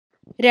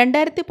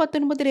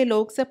2019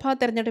 ലോക്സഭാ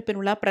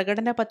തെരഞ്ഞെടുപ്പിനുള്ള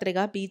പ്രകടന പത്രിക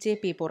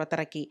ബി.ജെ.പി.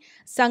 പുറത്തിറക്കി.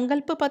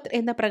 സങ്കൽപ് പത്ര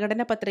എന്ന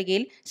പ്രകടന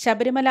പത്രികയിൽ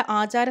ശബരിമല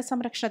ആചാര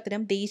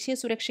സംരക്ഷണത്തിനും ദേശീയ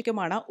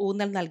സുരക്ഷയ്ക്കുമാണ്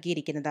ഊന്നൽ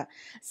നൽകിയിരിക്കുന്നത്.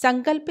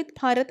 സങ്കൽപിത്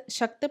ഭാരത്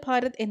ശക്ത്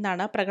ഭാരത്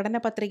എന്നാണ് പ്രകടന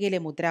പത്രികയിലെ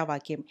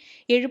മുദ്രാവാക്യം.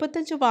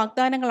 75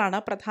 വാഗ്ദാനങ്ങളാണ്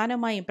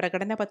പ്രധാനമായും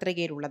പ്രകടന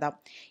പത്രികയിലുള്ളത്.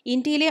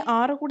 ഇന്ത്യയിലെ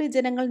 6 കോടി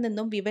ജനങ്ങളിൽ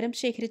നിന്നും വിവരം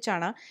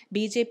ശേഖരിച്ചാണ്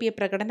ബി.ജെ.പി.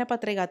 പ്രകടന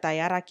പത്രിക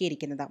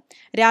തയ്യാറാക്കിയിരിക്കുന്നത്.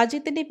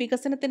 രാജ്യത്തിന്റെ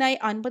വികസനത്തിനായി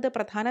 50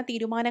 പ്രധാന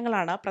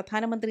തീരുമാനങ്ങളാണ്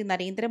പ്രധാനമന്ത്രി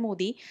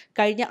നരേന്ദ്രമോദി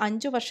കഴിഞ്ഞ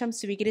 5 വർഷം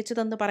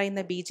സ്വീകരിച്ചതെന്ന്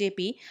പറയുന്ന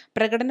ബി.ജെ.പി.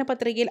 പ്രകടന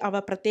പത്രികയിൽ അവ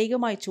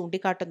പ്രത്യേകമായി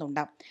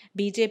ചൂണ്ടിക്കാട്ടുന്നുണ്ട്.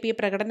 ബി.ജെ.പി.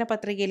 പ്രകടന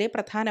പത്രികയിലെ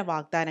പ്രധാന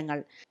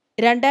വാഗ്ദാനങ്ങൾ: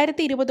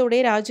 2020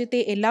 രാജ്യത്തെ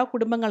എല്ലാ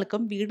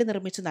കുടുംബങ്ങൾക്കും വീട്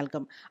നിർമ്മിച്ചു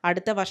നൽകും.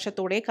 അടുത്ത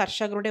വർഷത്തോടെ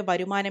കർഷകരുടെ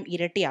വരുമാനം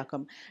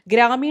ഇരട്ടിയാക്കും.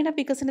 ഗ്രാമീണ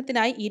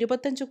വികസനത്തിനായി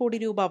 25 കോടി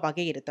രൂപ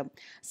വകയിരുത്തും.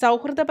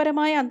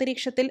 സൗഹൃദപരമായ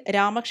അന്തരീക്ഷത്തിൽ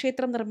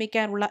രാമക്ഷേത്രം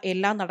നിർമ്മിക്കാനുള്ള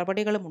എല്ലാ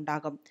നടപടികളും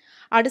ഉണ്ടാകും.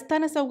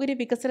 അടിസ്ഥാന സൗകര്യ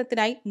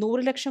വികസനത്തിനായി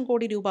 100 ലക്ഷം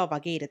കോടി രൂപ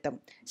വകയിരുത്തും.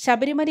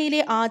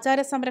 ശബരിമലയിലെ ആചാര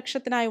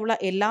സംരക്ഷണത്തിനായുള്ള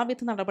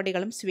എല്ലാവിധ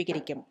നടപടികളും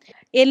സ്വീകരിക്കും.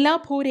 എല്ലാ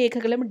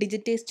ഭൂരേഖകളും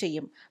ഡിജിറ്റൈസ്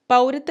ചെയ്യും.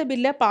 പൗരത്വ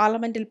ബില്ല്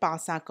പാർലമെന്റിൽ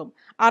പാസാക്കും.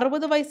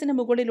 60 വയസ്സിന്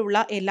മുകളിലുള്ള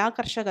എല്ലാ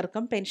കർഷകർക്കും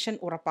പെൻഷൻ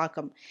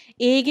ഉറപ്പാക്കും.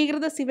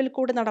 ഏകീകൃത സിവിൽ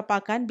കോഡ്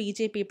നടപ്പാക്കാൻ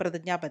ബി.ജെ.പി.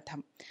 പ്രതിജ്ഞാബദ്ധം.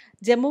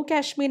 ജമ്മു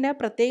കാശ്മീരിന്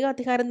പ്രത്യേക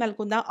അധികാരം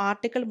നൽകുന്ന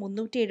ആർട്ടിക്കിൾ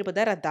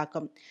 370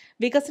 റദ്ദാക്കും.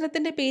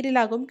 വികസനത്തിന്റെ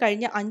പേരിലാകും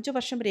കഴിഞ്ഞ 5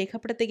 വർഷം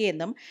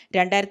രേഖപ്പെടുത്തുകയെന്നും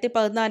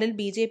 2014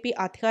 ബി.ജെ.പി.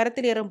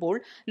 അധികാരത്തിലേറുമ്പോൾ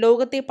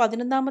ലോകത്തെ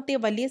 11ാമത്തെ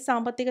വലിയ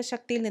സാമ്പത്തിക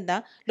ശക്തിയിൽ നിന്ന്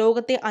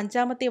ലോകത്തെ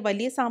 5ാമത്തെ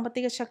വലിയ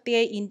സാമ്പത്തിക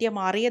ശക്തിയായി ഇന്ത്യ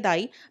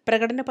മാറിയതായി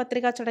പ്രകടന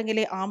പത്രികാ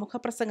ചടങ്ങിലെ ആമുഖ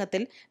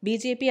പ്രസംഗത്തിൽ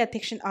ബി.ജെ.പി.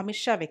 അധ്യക്ഷൻ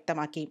അമിത് ഷാ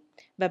വ്യക്തമാക്കി.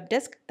 Web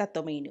desk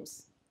Tatwamayi news.